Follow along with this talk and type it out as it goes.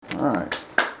All right.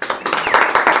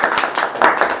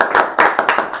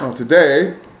 Well,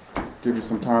 today, give you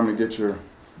some time to get your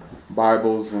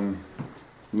Bibles and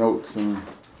notes and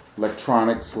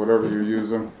electronics, whatever you're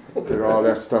using, get all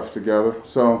that stuff together.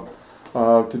 So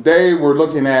today we're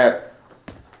looking at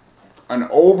an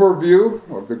overview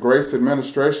of the Grace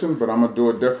Administration, but I'm going to do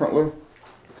it differently.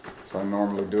 So I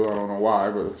normally do. I don't know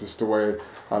why, but it's just the way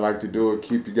I like to do it,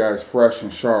 keep you guys fresh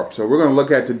and sharp. So we're going to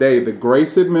look at today the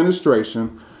Grace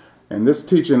Administration, and this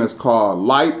teaching is called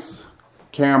Lights,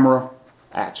 Camera,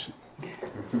 Action.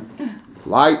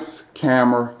 Lights,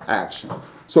 camera, action.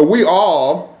 So we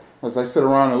all, as I sit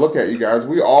around and look at you guys,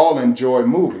 we all enjoy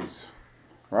movies,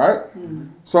 right?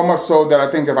 Mm-hmm. So much so that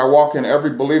I think if I walk in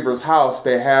every believer's house,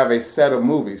 they have a set of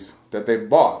movies that they've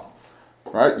bought,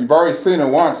 right? You've already seen it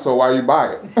once, so why you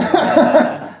buy it?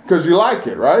 Because you like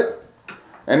it, right?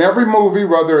 And every movie,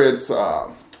 whether it's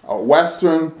a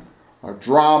Western, a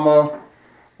drama,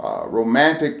 a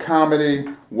romantic comedy,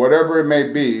 whatever it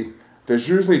may be, there's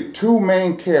usually two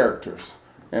main characters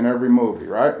in every movie,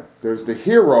 right? There's the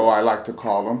hero, I like to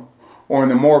call him, or in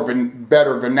the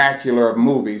better vernacular of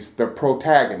movies, the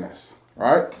protagonist,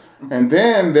 right? And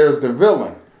then there's the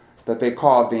villain that they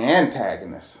call the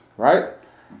antagonist, right?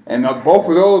 And both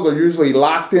of those are usually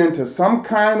locked into some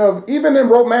kind of, even in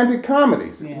romantic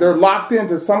comedies, they're locked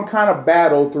into some kind of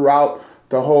battle throughout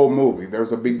the whole movie.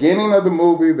 There's a beginning of the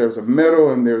movie, there's a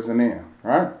middle, and there's an end,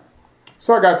 right?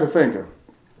 So I got to thinking,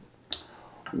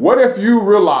 what if you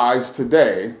realize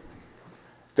today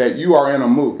that you are in a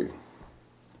movie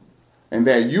and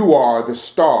that you are the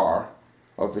star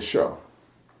of the show,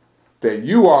 that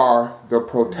you are the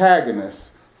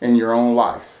protagonist in your own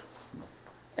life,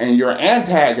 and your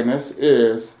antagonist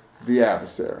is the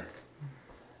adversary?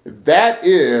 That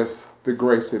is the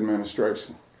Grace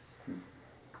Administration.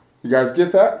 You guys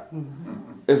get that?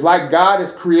 It's like God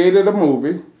has created a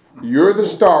movie. You're the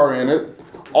star in it.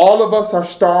 All of us are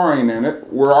starring in it.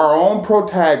 We're our own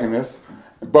protagonists,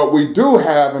 but we do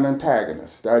have an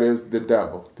antagonist. That is the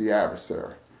devil, the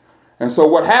adversary. And so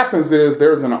what happens is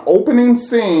there's an opening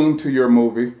scene to your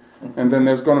movie, and then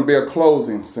there's going to be a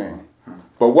closing scene.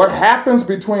 But what happens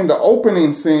between the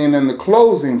opening scene and the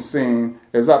closing scene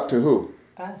is up to who?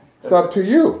 Us. It's up to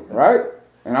you, right?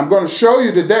 And I'm going to show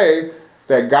you today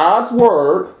that God's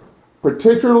Word,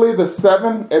 particularly the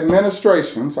seven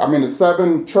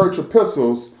church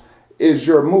epistles, is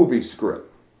your movie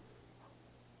script.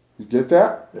 You get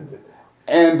that?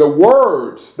 And the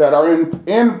words that are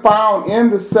found in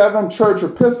the seven church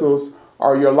epistles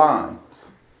are your lines.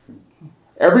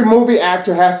 Every movie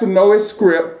actor has to know his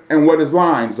script and what his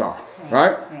lines are,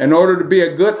 right? In order to be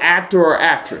a good actor or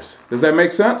actress. Does that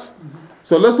make sense? Mm-hmm.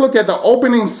 So let's look at the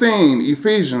opening scene,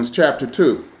 Ephesians chapter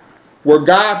 2, where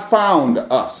God found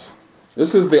us.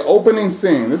 This is the opening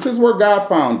scene. This is where God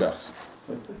found us.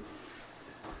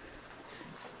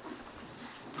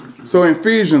 So in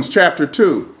Ephesians chapter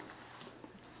 2,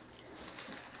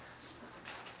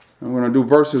 I'm going to do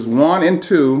verses 1 and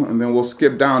 2, and then we'll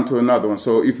skip down to another one.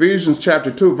 So Ephesians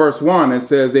chapter 2, verse 1, it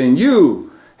says, "In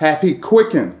you hath he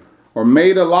quickened or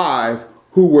made alive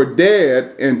who were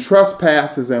dead in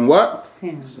trespasses and" what?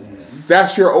 Sins.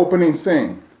 That's your opening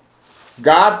scene.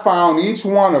 God found each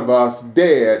one of us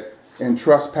dead in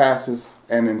trespasses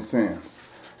and in sins.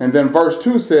 And then verse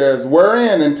 2 says,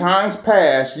 "Wherein in times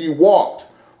past ye walked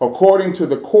according to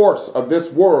the course of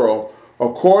this world,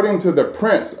 according to the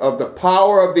prince of the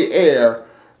power of the air,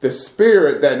 the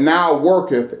spirit that now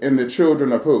worketh in the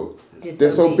children of" who?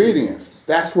 Disobedience.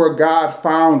 That's where God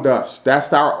found us.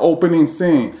 That's our opening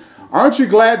scene. Aren't you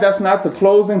glad that's not the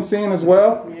closing scene as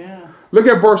well? Yeah. Look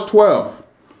at verse 12.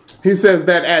 He says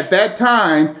that at this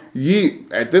time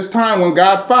when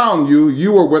God found you,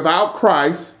 you were without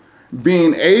Christ,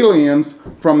 being aliens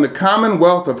from the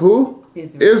commonwealth of who?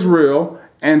 Israel,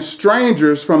 and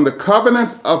strangers from the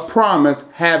covenants of promise,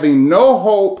 having no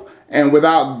hope and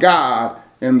without God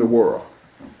in the world.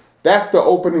 That's the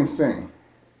opening scene.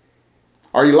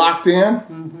 Are you locked in?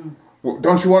 Mm-hmm.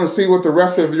 Don't you want to see what the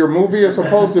rest of your movie is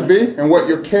supposed to be and what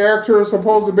your character is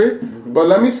supposed to be? But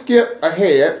let me skip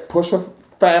ahead, push a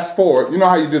fast forward. You know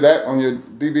how you do that on your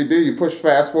DVD? You push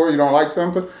fast forward, you don't like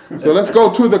something? So let's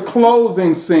go to the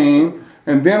closing scene,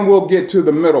 and then we'll get to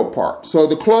the middle part. So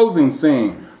the closing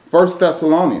scene, 1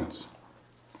 Thessalonians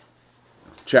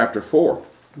chapter 4.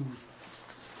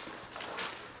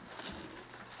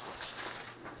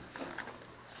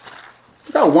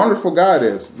 Look how wonderful God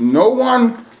is. No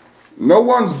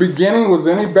one's beginning was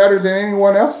any better than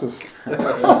anyone else's.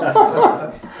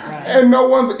 And no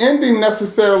one's ending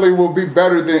necessarily will be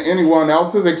better than anyone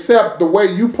else's, except the way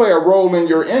you play a role in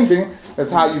your ending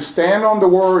is how you stand on the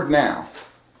word now.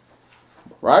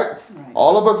 right?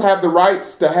 All of us have the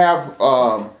rights to have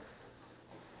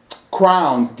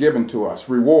crowns given to us,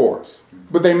 rewards.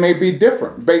 But they may be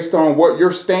different based on what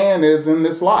your stand is in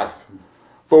this life.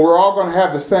 But we're all going to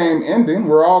have the same ending.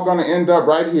 We're all going to end up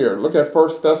right here. Look at 1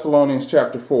 Thessalonians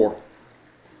chapter 4.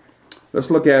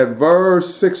 Let's look at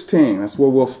verse 16. That's where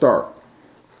we'll start.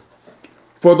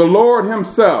 For the Lord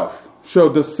himself shall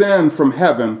descend from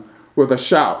heaven with a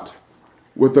shout,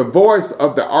 with the voice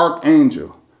of the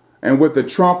archangel, and with the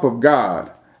trump of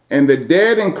God. And the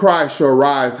dead in Christ shall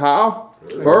rise how?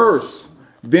 First.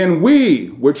 Then we,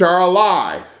 which are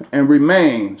alive and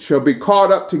remain, shall be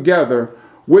caught up together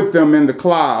with them in the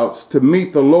clouds to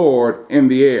meet the Lord in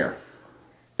the air.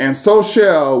 And so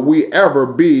shall we ever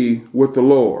be with the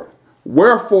Lord.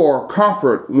 Wherefore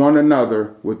comfort one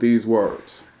another with these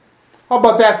words. How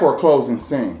about that for a closing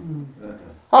scene?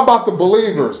 How about the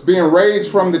believers being raised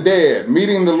from the dead,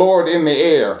 meeting the Lord in the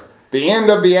air? The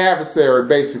end of the adversary,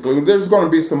 basically. There's going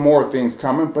to be some more things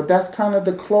coming, but that's kind of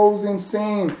the closing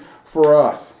scene for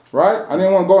us, right? I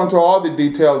didn't want to go into all the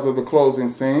details of the closing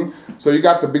scene. So you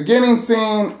got the beginning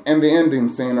scene and the ending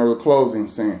scene, or the closing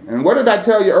scene. And what did I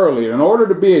tell you earlier? In order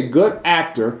to be a good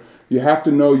actor, you have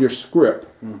to know your script,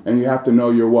 and you have to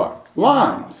know your what?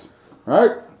 Lines,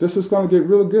 right? This is going to get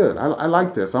really good. I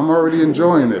like this. I'm already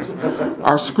enjoying this.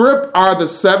 Our script are the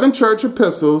 7 church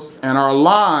epistles, and our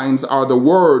lines are the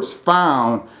words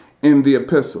found in the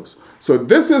epistles. So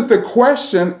this is the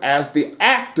question as the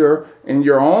actor in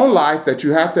your own life that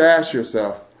you have to ask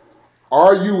yourself.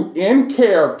 Are you in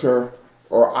character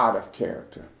or out of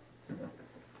character?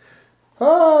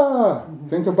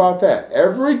 Think about that.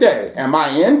 Every day, am I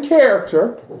in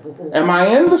character? Am I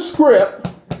in the script?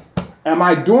 Am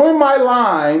I doing my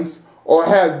lines, or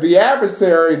has the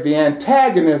adversary, the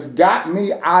antagonist, got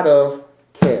me out of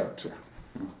character?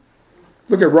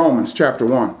 Look at Romans chapter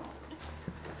 1.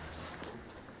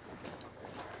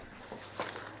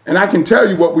 And I can tell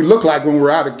you what we look like when we're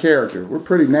out of character. We're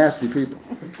pretty nasty people.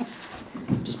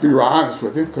 Just be real honest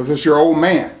with you, because it's your old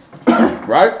man,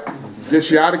 right?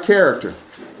 Gets you out of character.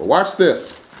 But watch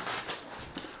this.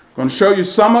 I'm going to show you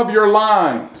some of your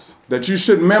lines that you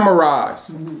should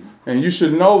memorize. And you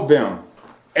should know them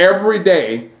every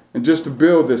day, and just to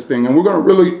build this thing. And we're going to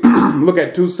really look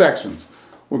at 2 sections.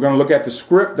 We're going to look at the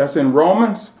script that's in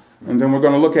Romans, and then we're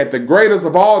going to look at the greatest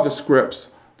of all the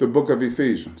scripts, the book of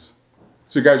Ephesians.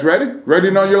 So you guys ready? Ready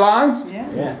to know your lines?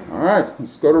 Yeah. All right,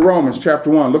 let's go to Romans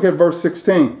chapter 1. Look at verse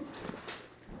 16. It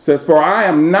says, for I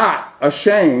am not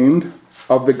ashamed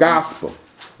of the gospel.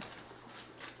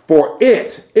 For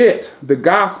the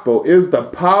gospel, is the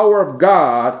power of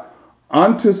God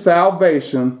unto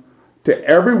salvation to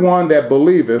everyone that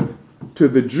believeth, to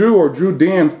the Jew or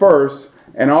Judean first,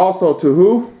 and also to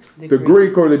who? The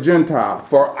Greek or the Gentile.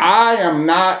 For I am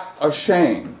not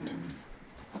ashamed.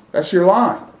 That's your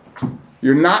line.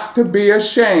 You're not to be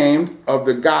ashamed of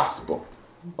the gospel,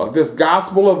 of this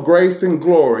gospel of grace and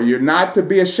glory. You're not to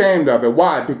be ashamed of it.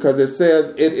 Why? Because it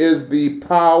says it is the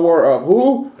power of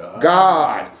who?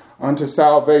 God unto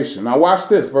salvation. Now watch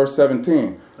this, verse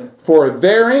 17. For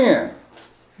therein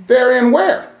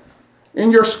where?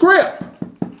 In your script.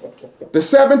 The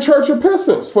 7 church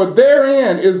epistles. For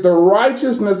therein is the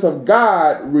righteousness of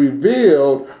God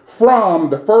revealed from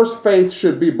the first faith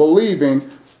should be believing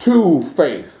to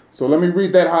faith. So let me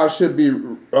read that how it should be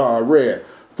read.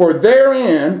 For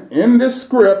therein, in this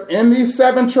script, in these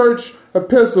 7 church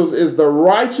epistles, is the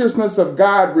righteousness of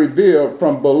God revealed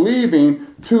from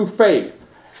believing to faith.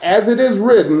 As it is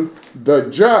written, the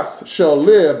just shall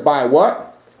live by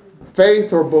what?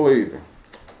 Faith or believing.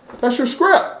 That's your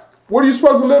script. What are you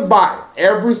supposed to live by?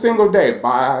 Every single day,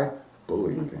 by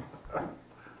believing.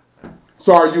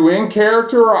 So are you in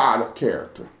character or out of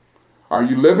character? Are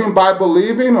you living by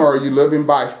believing, or are you living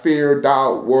by fear,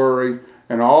 doubt, worry,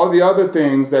 and all the other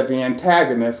things that the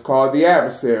antagonist, called the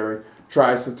adversary,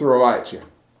 tries to throw at you?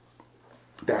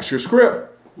 That's your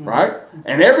script, right?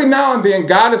 And every now and then,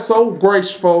 God is so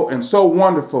graceful and so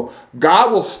wonderful,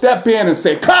 God will step in and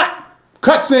say, cut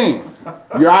scene.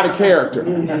 You're out of character.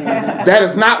 That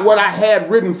is not what I had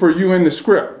written for you in the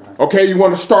script. Okay, you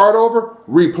want to start over?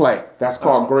 Replay. That's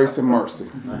called grace and mercy.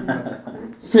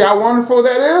 See how wonderful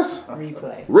that is?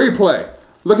 Replay.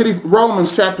 Look at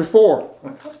Romans chapter 4.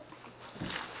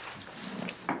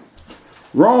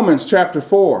 Romans chapter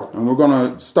 4. And we're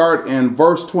going to start in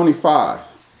verse 25.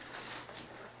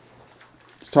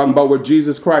 It's talking about what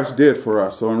Jesus Christ did for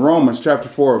us. So in Romans chapter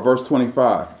 4, verse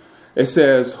 25, it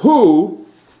says, who,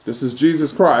 this is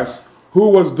Jesus Christ, who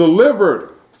was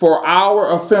delivered for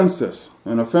our offenses.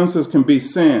 And offenses can be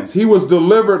sins. He was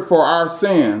delivered for our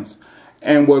sins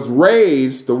and was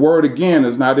raised, the word again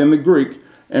is not in the Greek,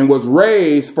 and was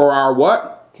raised for our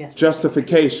what?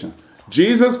 Justification.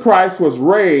 Jesus Christ was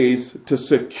raised to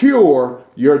secure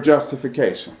your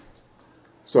justification.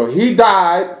 So he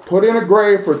died, put in a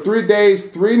grave for 3 days,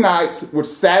 3 nights, which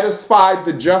satisfied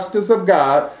the justice of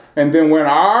God. And then when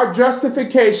our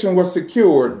justification was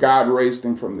secured, God raised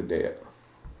him from the dead.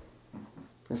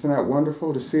 Isn't that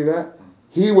wonderful to see that?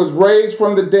 He was raised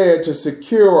from the dead to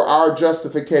secure our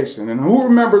justification. And who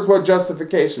remembers what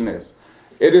justification is?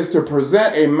 It is to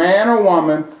present a man or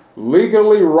woman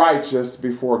legally righteous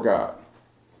before God.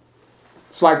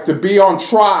 It's like to be on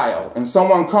trial and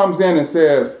someone comes in and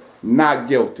says, not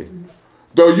guilty.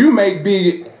 Though you may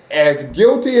be as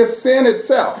guilty as sin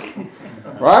itself,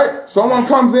 right? Someone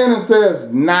comes in and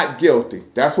says, not guilty.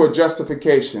 That's what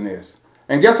justification is.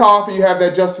 And guess how often you have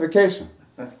that justification?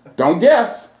 Don't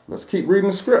guess. Let's keep reading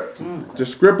the script. The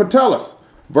script will tell us.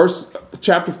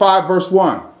 Chapter 5, verse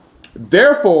 1.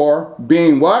 Therefore,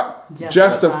 being what?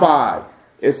 Justified.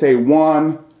 It's a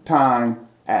one-time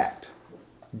act.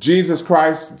 Jesus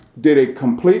Christ did a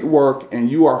complete work, and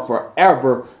you are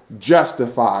forever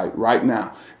justified right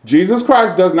now. Jesus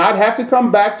Christ does not have to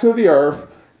come back to the earth,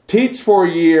 teach for a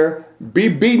year, be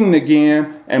beaten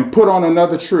again, and put on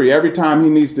another tree every time he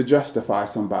needs to justify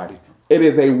somebody. It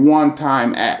is a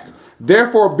one-time act.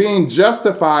 Therefore, being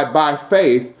justified by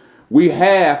faith, we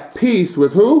have peace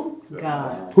with who?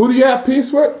 God. Who do you have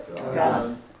peace with?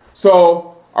 God.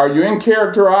 So, are you in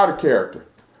character or out of character?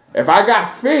 If I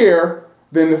got fear,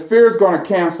 then the fear is going to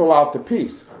cancel out the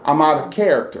peace. I'm out of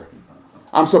character.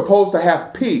 I'm supposed to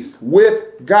have peace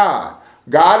with God.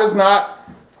 God is not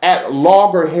at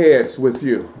loggerheads with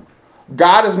you.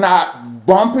 God is not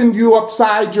bumping you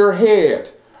upside your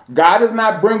head. God is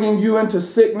not bringing you into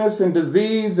sickness and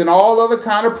disease and all other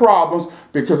kind of problems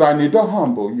because I need to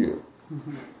humble you.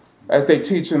 As they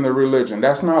teach in the religion.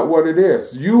 That's not what it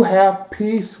is. You have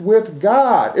peace with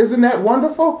God. Isn't that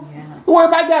wonderful? Yeah. Well,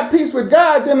 if I got peace with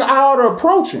God, then I ought to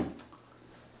approach him.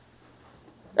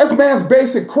 That's man's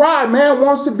basic cry. Man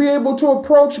wants to be able to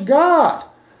approach God.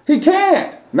 He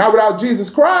can't. Not without Jesus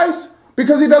Christ,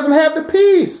 because he doesn't have the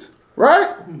peace, right?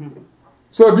 Mm-hmm.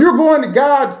 So if you're going to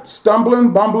God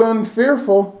stumbling, bumbling,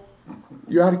 fearful,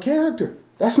 you're out of character.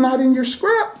 That's not in your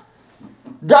script.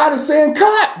 God is saying,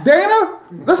 cut, Dana.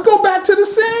 Let's go back to the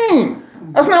scene.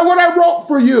 That's not what I wrote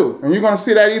for you. And you're going to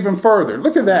see that even further.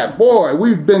 Look at that. Boy,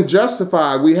 we've been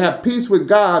justified. We have peace with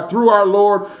God through our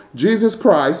Lord Jesus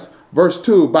Christ. Verse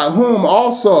 2, by whom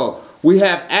also we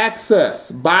have access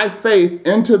by faith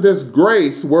into this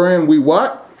grace wherein we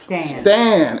what?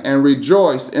 Stand and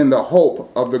rejoice in the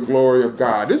hope of the glory of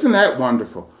God. Isn't that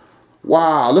wonderful?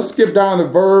 Wow. Let's skip down to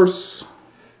verse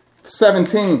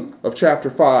 17 of chapter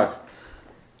 5.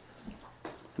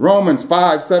 Romans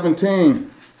 5:17.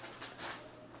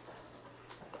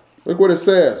 Look what it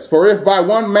says. For if by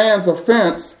one man's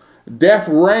offense death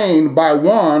reigned by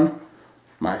one,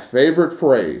 my favorite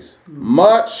phrase,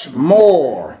 much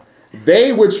more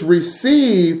they which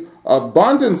receive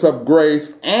abundance of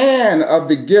grace and of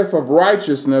the gift of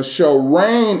righteousness shall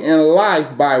reign in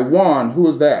life by one. Who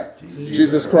is that?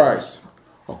 Jesus Christ.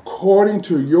 According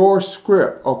to your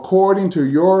script, according to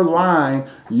your line,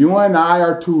 you and I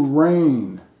are to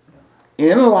reign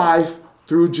in life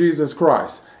through Jesus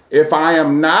Christ. If I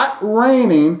am not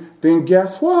reigning, then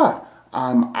guess what?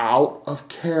 I'm out of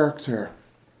character.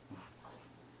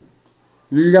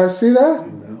 You guys see that?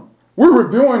 No. We're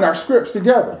reviewing our scripts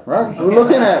together, right? We're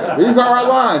looking at it. These are our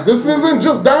lines. This isn't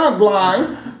just Don's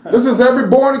line. This is every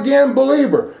born-again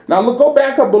believer. Now, look, go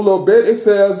back up a little bit. It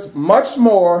says, much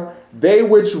more they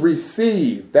which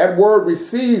receive. That word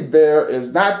receive there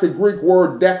is not the Greek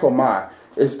word dekomai.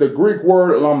 It's the Greek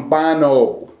word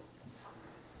lambano.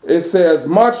 It says,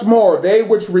 much more, they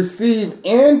which receive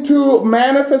into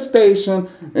manifestation.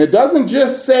 It doesn't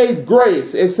just say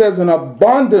grace. It says an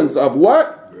abundance of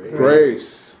what?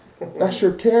 Grace. That's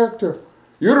your character.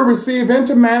 You're to receive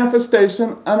into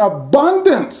manifestation an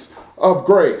abundance of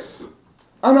grace.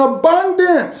 An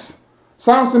abundance.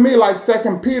 Sounds to me like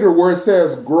 2 Peter where it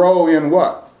says grow in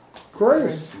what?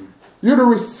 Grace. You're to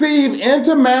receive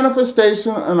into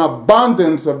manifestation an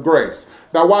abundance of grace.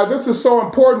 Now, why this is so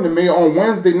important to me on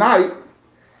Wednesday night,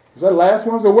 was that last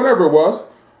Wednesday or whatever it was,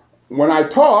 when I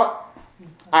taught,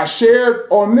 I shared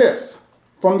on this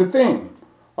from the theme,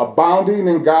 abounding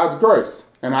in God's grace.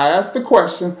 And I asked the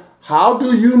question, how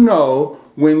do you know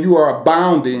when you are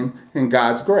abounding in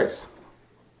God's grace?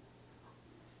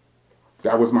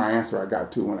 That was my answer I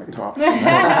got to when I taught.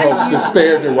 Folks just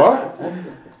stared at what?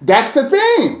 That's the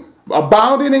thing.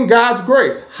 Abounding in God's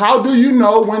grace. How do you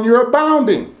know when you're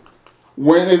abounding?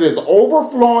 When it is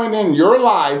overflowing in your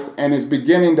life and is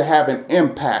beginning to have an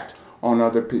impact on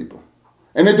other people.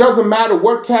 And it doesn't matter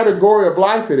what category of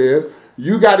life it is.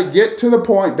 You got to get to the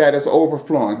point that it's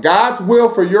overflowing. God's will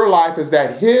for your life is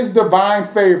that his divine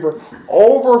favor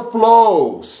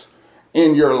overflows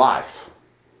in your life.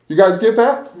 You guys get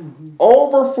that? Mm-hmm.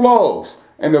 Overflows.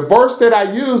 And the verse that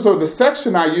I used, or the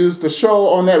section I used to show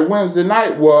on that Wednesday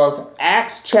night, was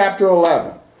Acts chapter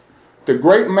 11. The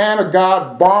great man of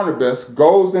God, Barnabas,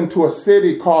 goes into a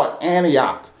city called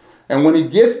Antioch. And when he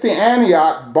gets to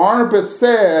Antioch, Barnabas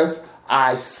says,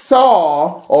 I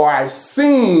saw, or I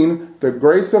seen the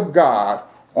grace of God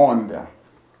on them.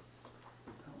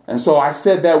 And so I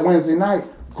said that Wednesday night,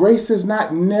 grace is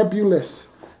not nebulous.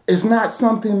 It's not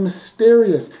something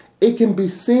mysterious. It can be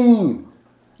seen.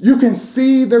 You can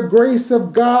see the grace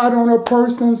of God on a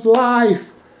person's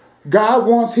life. God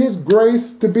wants his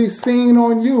grace to be seen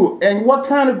on you. And what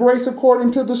kind of grace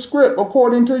according to the script,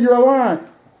 according to your line?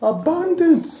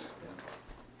 Abundance.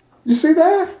 You see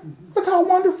that? Look how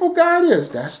wonderful God is.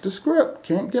 That's the script.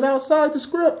 Can't get outside the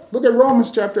script. Look at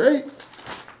Romans chapter 8.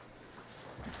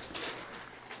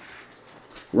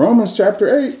 Romans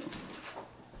chapter 8.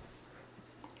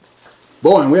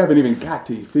 Boy, and we haven't even got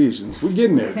to Ephesians. We're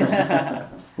getting there.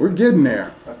 We're getting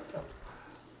there.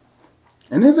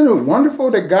 And isn't it wonderful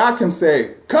that God can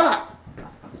say, cut.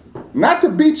 Not to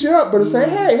beat you up, but to say,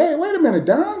 hey, wait a minute,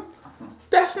 Don.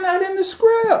 That's not in the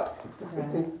script.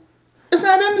 It's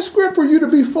not in the script for you to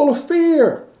be full of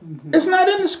fear. It's not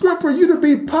in the script for you to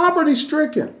be poverty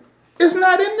stricken. It's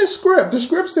not in the script. The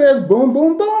script says boom,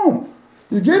 boom, boom.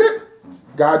 You get it?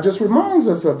 God just reminds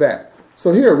us of that.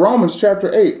 So here, Romans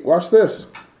chapter 8. Watch this.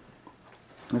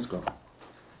 Let's go.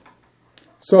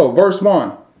 So verse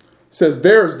 1 says,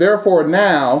 there is therefore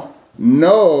now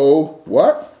no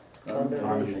what?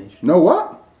 Condemnation. No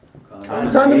what?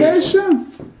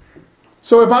 Condemnation.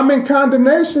 So if I'm in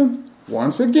condemnation,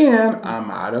 once again, I'm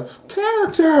out of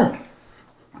character.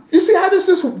 You see how this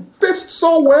fits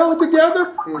so well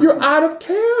together? You're out of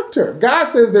character. God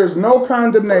says there's no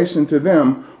condemnation to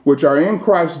them which are in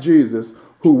Christ Jesus,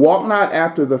 who walk not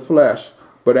after the flesh,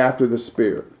 but after the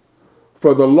Spirit.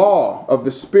 For the law of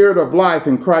the Spirit of life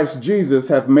in Christ Jesus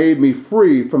hath made me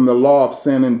free from the law of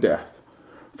sin and death.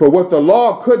 For what the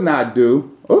law could not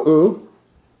do,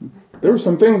 there were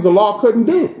some things the law couldn't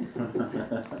do.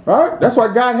 Right? That's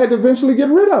why God had to eventually get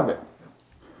rid of it.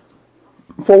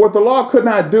 For what the law could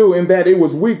not do, in that it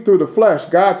was weak through the flesh,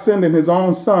 God sending his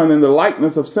own Son in the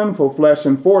likeness of sinful flesh,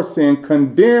 and for sin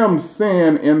condemned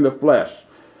sin in the flesh,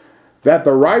 that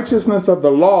the righteousness of the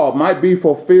law might be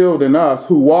fulfilled in us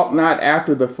who walk not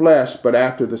after the flesh, but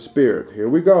after the Spirit. Here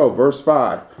we go, verse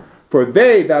 5. For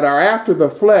they that are after the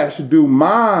flesh do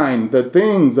mind the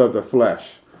things of the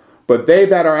flesh, but they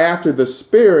that are after the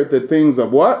Spirit, the things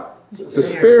of what? The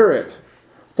Spirit.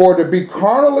 For to be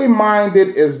carnally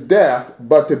minded is death,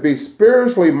 but to be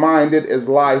spiritually minded is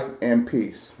life and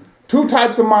peace. Two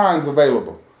types of minds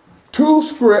available. Two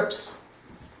scripts,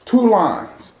 two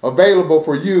lines available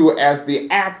for you as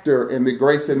the actor in the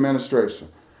grace administration.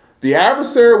 The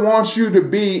adversary wants you to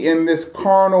be in this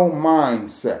carnal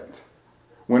mindset.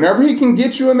 Whenever he can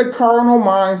get you in the carnal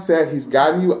mindset, he's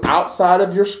gotten you outside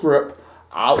of your script,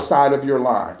 outside of your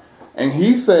line. And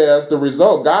he says the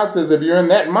result, God says, if you're in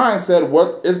that mindset,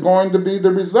 what is going to be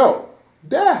the result?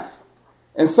 Death.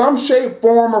 In some shape,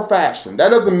 form, or fashion. That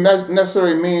doesn't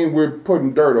necessarily mean we're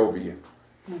putting dirt over you.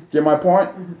 Get my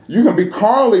point? You can be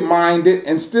carnally minded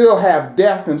and still have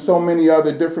death in so many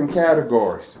other different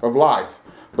categories of life.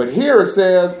 But here it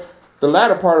says, the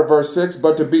latter part of verse 6,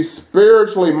 but to be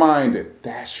spiritually minded.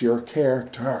 That's your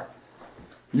character.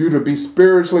 You to be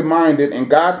spiritually minded, and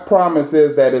God's promise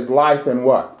is that is life and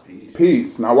what?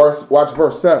 Peace. Now watch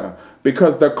verse 7.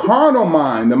 Because the carnal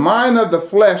mind, the mind of the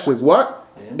flesh is what?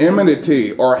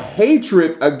 Enmity or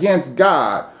hatred against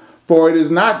God. For it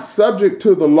is not subject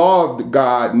to the law of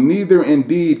God, neither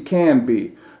indeed can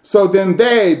be. So then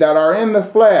they that are in the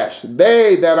flesh,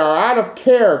 they that are out of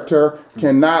character,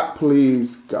 cannot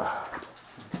please God.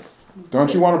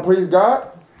 Don't you want to please God?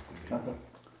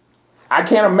 I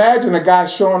can't imagine a guy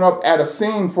showing up at a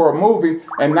scene for a movie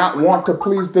and not want to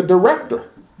please the director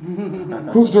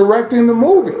who's directing the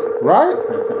movie, right?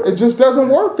 It just doesn't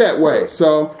work that way.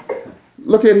 So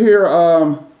look at here,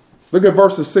 look at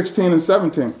verses 16 and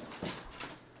 17.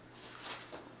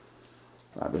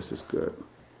 Wow, this is good.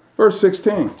 Verse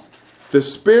 16. The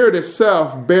Spirit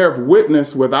itself beareth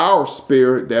witness with our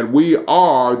spirit that we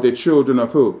are the children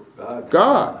of who?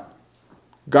 God.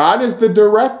 God is the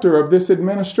director of this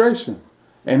administration.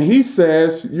 And he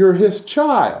says you're his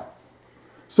child.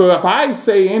 So if I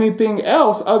say anything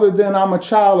else other than I'm a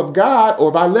child of God,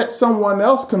 or if I let someone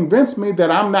else convince me that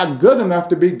I'm not good enough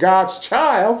to be God's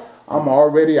child, I'm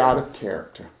already out of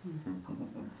character.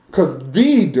 Because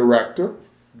the director,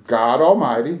 God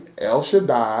Almighty, El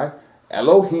Shaddai,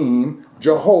 Elohim,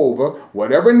 Jehovah,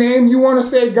 whatever name you want to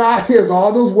say God is,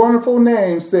 all those wonderful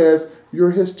names, says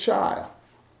you're his child.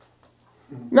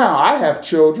 Now, I have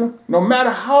children. No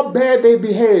matter how bad they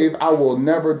behave, I will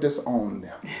never disown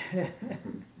them.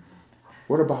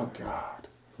 What about God?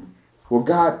 Will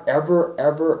God ever,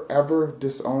 ever, ever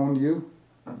disown you?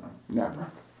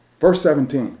 Never. Verse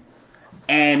 17.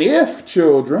 And if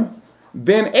children,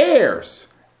 then heirs,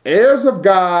 heirs of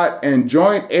God and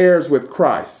joint heirs with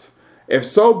Christ, if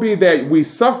so be that we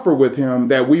suffer with him,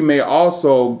 that we may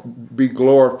also be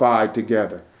glorified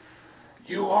together.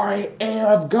 You are an heir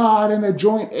of God and a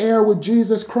joint heir with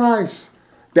Jesus Christ.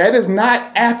 That is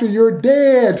not after you're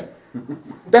dead.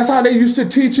 That's how they used to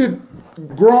teach it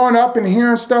growing up and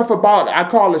hearing stuff about, I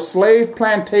call it slave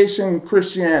plantation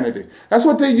Christianity. That's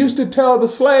what they used to tell the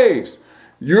slaves.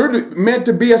 You're meant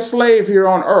to be a slave here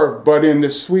on earth, but in the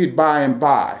sweet by and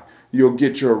by, you'll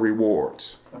get your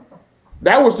rewards.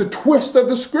 That was the twist of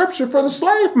the scripture for the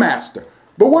slave master.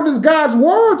 But what does God's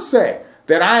word say?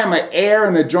 That I am an heir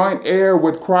and a joint heir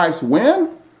with Christ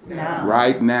when? Now.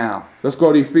 Right now. Let's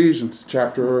go to Ephesians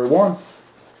chapter 1.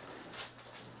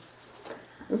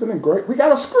 Isn't it great? We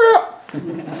got a script.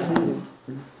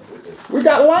 We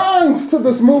got lines to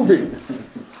this movie.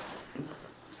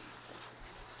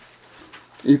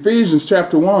 Ephesians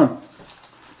chapter 1.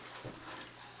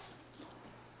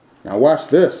 Now watch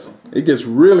this. It gets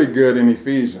really good in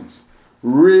Ephesians.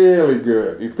 Really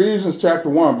good. Ephesians chapter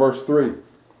 1, verse 3.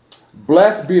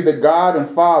 Blessed be the God and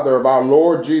Father of our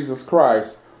Lord Jesus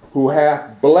Christ, who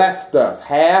hath blessed us.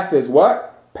 Hath is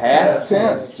what? Past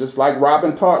tense. Just like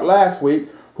Robin taught last week.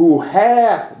 Who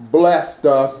hath blessed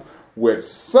us with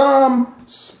some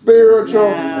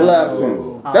spiritual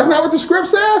blessings. That's not what the script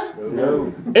says?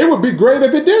 No. It would be great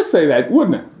if it did say that,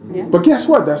 wouldn't it? Yeah. But guess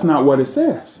what? That's not what it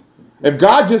says. If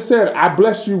God just said, I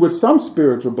blessed you with some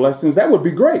spiritual blessings, that would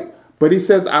be great. But he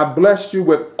says, I blessed you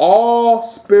with all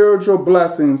spiritual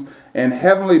blessings in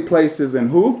heavenly places in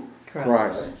who?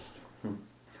 Christ.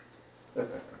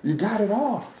 You got it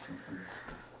all.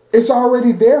 It's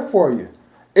already there for you.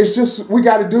 It's just we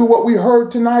got to do what we heard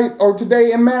tonight or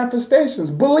today in manifestations.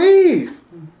 Believe.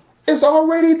 It's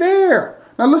already there.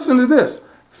 Now listen to this.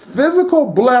 Physical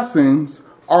blessings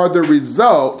are the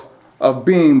result of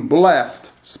being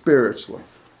blessed spiritually.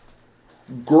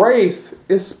 Grace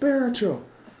is spiritual.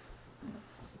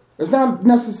 It's not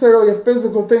necessarily a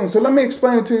physical thing. So let me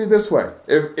explain it to you this way.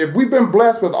 If we've been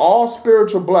blessed with all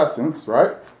spiritual blessings,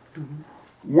 right?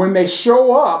 When they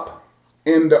show up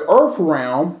in the earth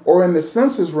realm or in the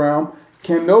senses realm,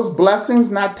 can those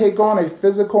blessings not take on a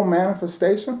physical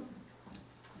manifestation?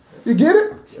 You get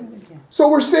it? So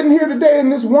we're sitting here today in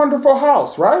this wonderful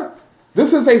house, right?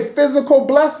 This is a physical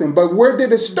blessing, but where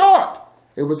did it start?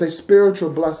 It was a spiritual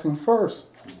blessing first.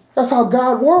 That's how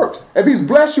God works. If he's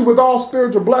blessed you with all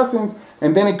spiritual blessings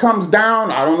and then it comes down,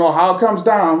 I don't know how it comes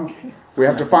down. We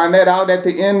have to find that out at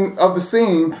the end of the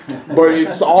scene. But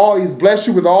he's blessed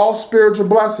you with all spiritual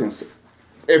blessings.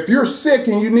 If you're sick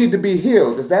and you need to be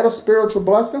healed, is that a spiritual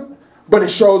blessing? But it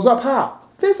shows up how?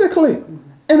 Physically,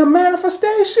 in a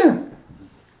manifestation.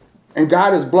 And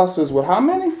God has blessed us with how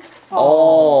many?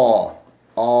 All.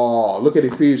 Look at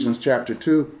Ephesians chapter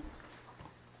 2.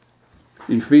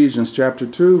 Ephesians chapter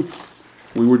 2.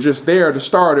 We were just there to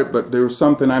start it, but there was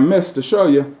something I missed to show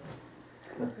you.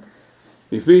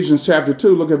 Ephesians chapter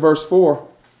 2, look at verse 4.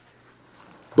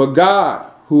 But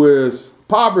God, who is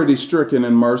poverty-stricken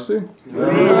in mercy.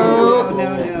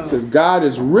 No. Says God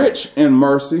is rich in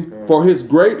mercy for his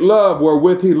great love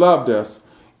wherewith he loved us.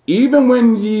 Even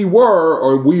when we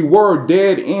were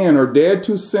dead in or dead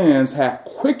to sins, hath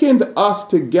quickened us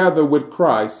together with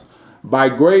Christ. By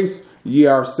grace ye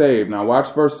are saved. Now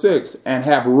watch verse 6. And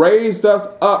have raised us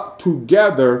up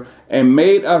together and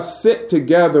made us sit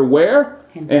together where?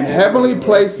 In heavenly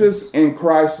places in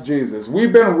Christ Jesus.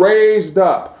 We've been raised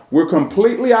up. We're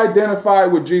completely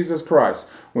identified with Jesus Christ.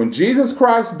 When Jesus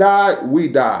Christ died, we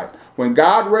died. When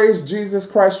God raised Jesus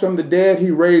Christ from the dead,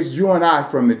 he raised you and I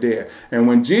from the dead. And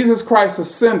when Jesus Christ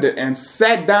ascended and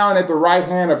sat down at the right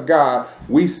hand of God,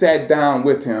 we sat down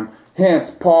with him.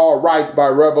 Hence, Paul writes by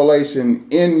revelation,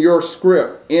 in your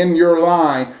script, in your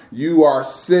line, you are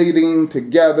sitting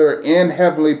together in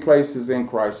heavenly places in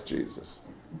Christ Jesus.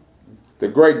 The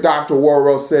great Dr.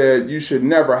 Warrow said you should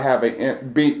never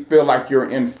feel like you're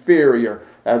inferior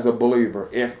as a believer.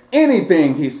 If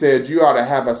anything, he said, you ought to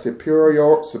have a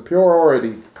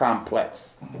superiority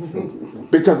complex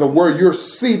because of where you're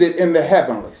seated in the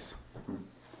heavenlies.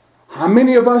 How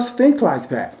many of us think like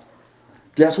that?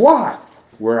 Guess why?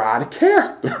 we're out of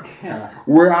character.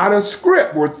 We're out of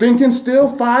script. We're thinking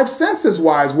still five senses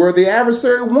wise, where the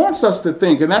adversary wants us to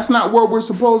think. And that's not where we're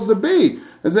supposed to be.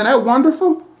 Isn't that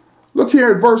wonderful? Look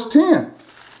here at verse 10.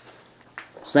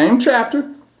 Same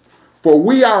chapter. For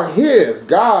we are his,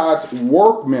 God's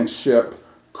workmanship,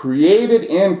 created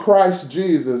in Christ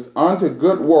Jesus unto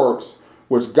good works,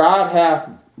 which God hath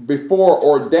before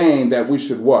ordained that we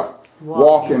should what?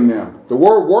 Walk in them. The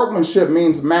word workmanship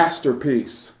means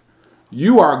masterpiece.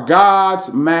 You are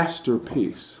God's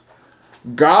masterpiece.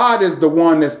 God is the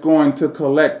one that's going to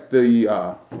collect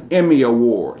the Emmy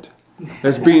Award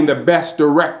as being the best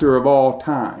director of all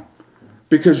time,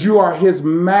 because you are his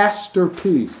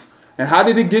masterpiece. And how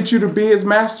did he get you to be his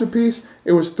masterpiece?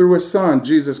 It was through his son,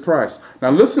 Jesus Christ.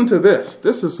 Now listen to this.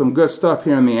 This is some good stuff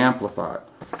here in the Amplified.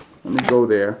 Let me go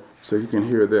there so you can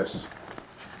hear this.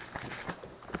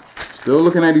 Still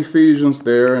looking at Ephesians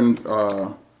there in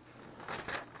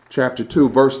chapter 2,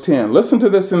 verse 10. Listen to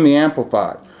this in the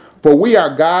Amplified. For we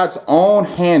are God's own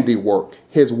handiwork,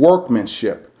 his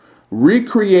workmanship,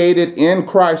 recreated in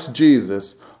Christ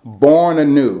Jesus, born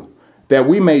anew, that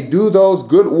we may do those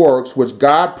good works which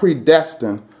God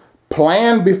predestined,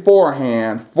 planned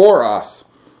beforehand for us,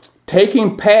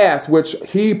 taking paths which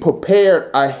he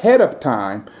prepared ahead of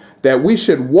time, that we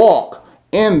should walk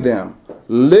in them,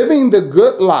 living the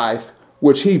good life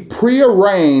which he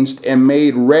prearranged and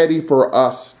made ready for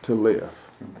us to live.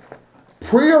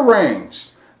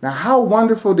 Prearranged. Now, how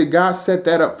wonderful did God set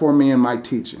that up for me in my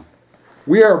teaching?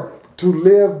 We are to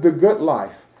live the good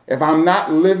life. If I'm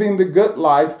not living the good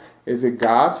life, is it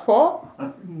God's fault?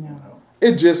 No.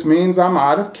 It just means I'm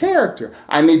out of character.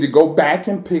 I need to go back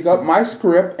and pick up my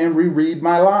script and reread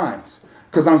my lines,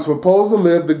 because I'm supposed to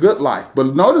live the good life.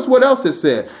 But notice what else it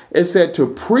said. It said to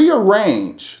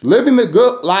prearrange, living the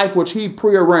good life which he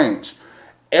prearranged.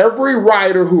 Every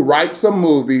writer who writes a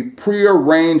movie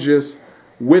prearranges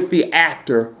with the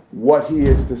actor what he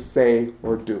is to say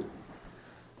or do.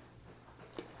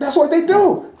 That's what they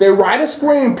do. They write a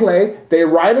screenplay, they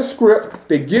write a script,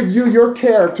 they give you your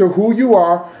character, who you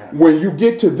are. When you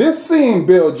get to this scene,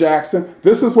 Bill Jackson,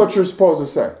 this is what you're supposed to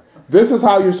say. This is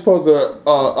how you're supposed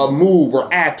to move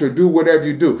or act or do whatever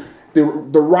you do. The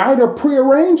writer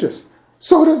prearranges.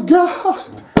 So does God.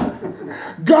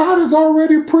 God is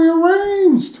already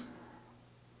prearranged.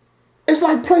 It's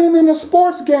like playing in a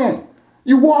sports game.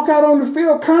 You walk out on the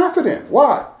field confident.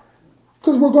 Why?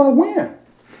 Because we're going to win.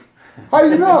 How do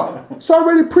you know? It's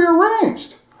already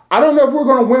prearranged. I don't know if we're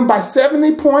going to win by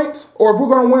 70 points or if we're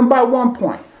going to win by 1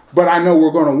 point. But I know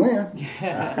we're going to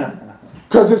win.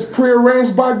 Because it's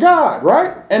prearranged by God,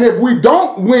 right? And if we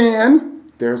don't win,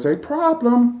 there's a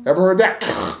problem. Ever heard that?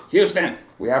 Houston,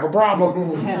 we have a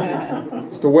problem.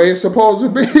 It's the way it's supposed to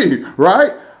be,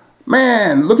 right?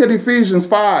 Man, look at Ephesians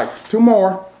 5. Two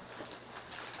more.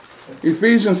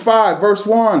 Ephesians 5, verse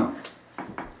 1.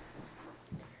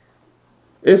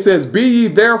 It says, be ye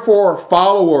therefore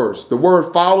followers. The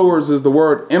word followers is the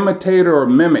word imitator or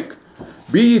mimic.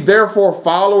 Be ye therefore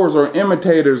followers or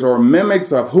imitators or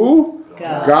mimics of who?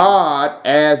 God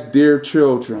as dear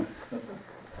children.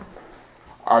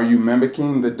 Are you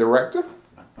mimicking the director?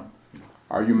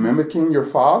 Are you mimicking your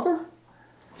father?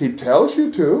 He tells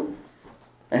you to.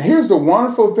 And here's the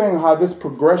wonderful thing, how this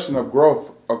progression of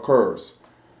growth occurs.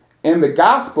 In the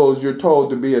Gospels, you're told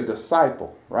to be a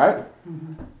disciple, right?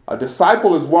 Mm-hmm. A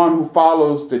disciple is one who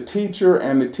follows the teacher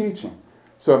and the teaching.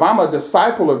 So if I'm a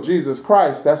disciple of Jesus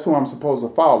Christ, that's who I'm supposed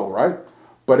to follow, right?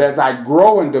 But as I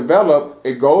grow and develop,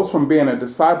 it goes from being a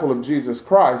disciple of Jesus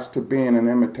Christ to being an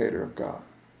imitator of God.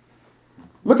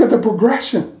 Look at the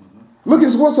progression. Look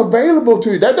at what's available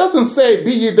to you. That doesn't say,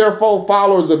 be ye therefore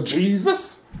followers of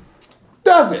Jesus,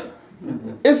 does it?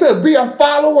 It says, be a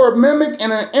follower, a mimic,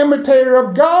 and an imitator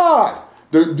of God.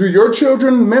 Do your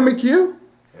children mimic you?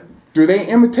 Do they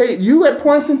imitate you at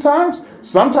points in times?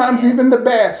 Sometimes even the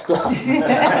bad stuff.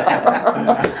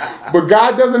 But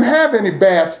God doesn't have any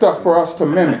bad stuff for us to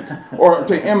mimic or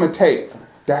to imitate.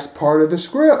 That's part of the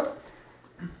script.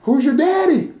 Who's your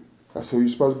daddy? That's who you're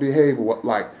supposed to behave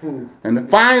like. And the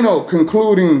final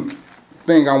concluding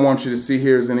thing I want you to see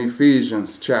here is in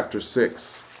Ephesians chapter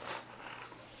 6.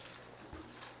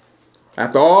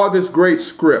 After all this great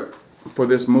script for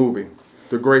this movie,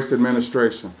 The Grace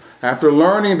Administration, after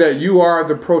learning that you are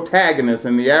the protagonist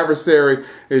and the adversary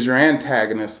is your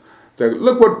antagonist,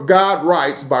 look what God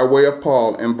writes by way of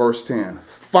Paul in verse 10.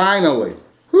 Finally,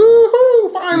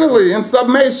 finally, in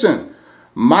summation,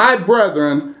 my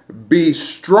brethren, be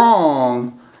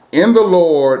strong in the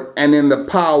Lord and in the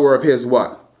power of his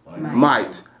what?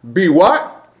 Might. Be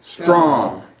what?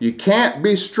 Strong. You can't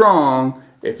be strong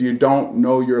if you don't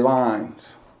know your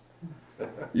lines.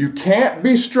 You can't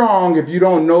be strong if you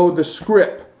don't know the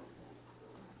script.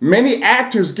 Many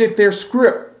actors get their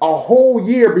script a whole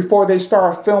year before they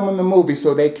start filming the movie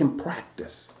so they can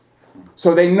practice.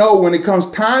 So they know when it comes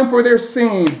time for their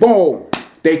scene, boom,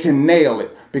 they can nail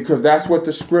it. Because that's what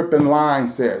the script and line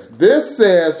says. This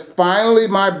says, finally,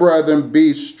 my brethren,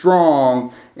 be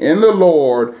strong in the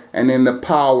Lord and in the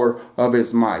power of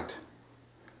his might.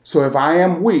 So if I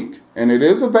am weak, and it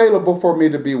is available for me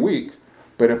to be weak,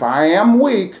 but if I am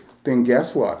weak, then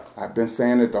guess what? I've been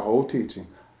saying it the whole teaching.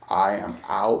 I am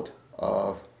out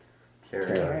of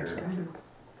character.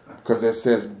 Because it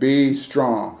says, be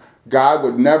strong. God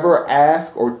would never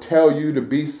ask or tell you to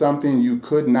be something you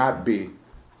could not be.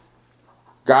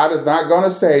 God is not going to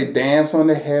say dance on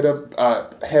the head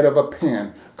of a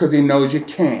pin because he knows you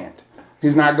can't.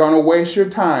 He's not going to waste your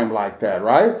time like that,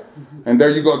 right? And there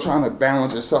you go trying to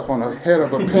balance yourself on the head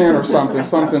of a pin or something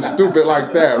stupid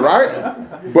like that,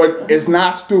 right? But it's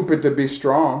not stupid to be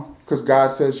strong because God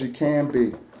says you can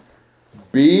be.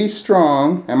 Be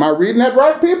strong. Am I reading that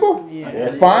right, people?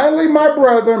 Yes. Finally, my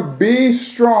brethren, be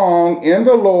strong in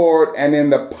the Lord and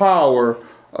in the power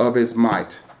of his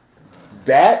might.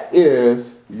 That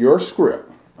is your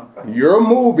script, your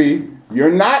movie.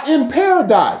 You're not in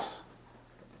paradise.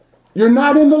 You're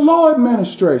not in the law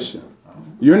administration.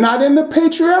 You're not in the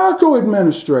patriarchal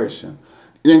administration.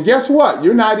 And guess what?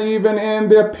 You're not even in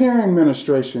the appearing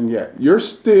administration yet. You're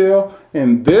still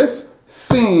in this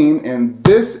scene, in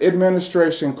this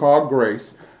administration called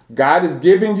grace. God is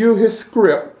giving you his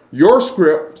script, your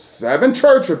script, 7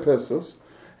 church epistles,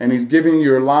 and he's giving you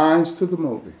your lines to the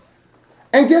movie.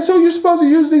 And guess who you're supposed to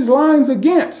use these lines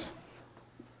against?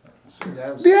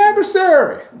 The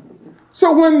adversary.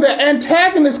 So when the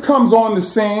antagonist comes on the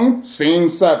scene, scene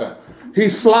 7, he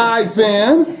slides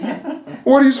in.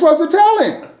 What are you supposed to tell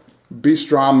him? Be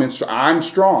strong. I'm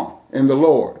strong in the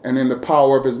Lord and in the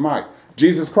power of his might.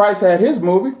 Jesus Christ had his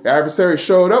movie. The adversary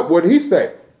showed up. What did he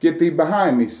say? Get thee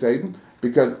behind me, Satan.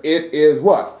 Because it is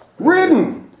what?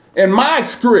 Written in my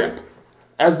script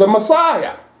as the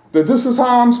Messiah. That this is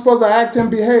how I'm supposed to act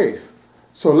and behave.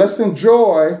 So let's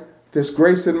enjoy this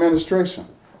grace administration.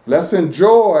 Let's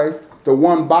enjoy the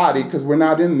one body because we're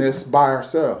not in this by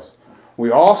ourselves. We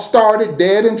all started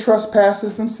dead in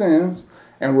trespasses and sins,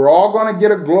 and we're all going to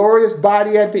get a glorious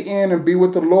body at the end and be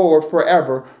with the Lord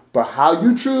forever. But how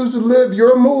you choose to live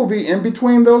your movie in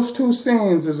between those 2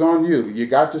 scenes is on you. You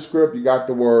got the script, you got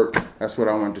the word. That's what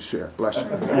I wanted to share. Bless you.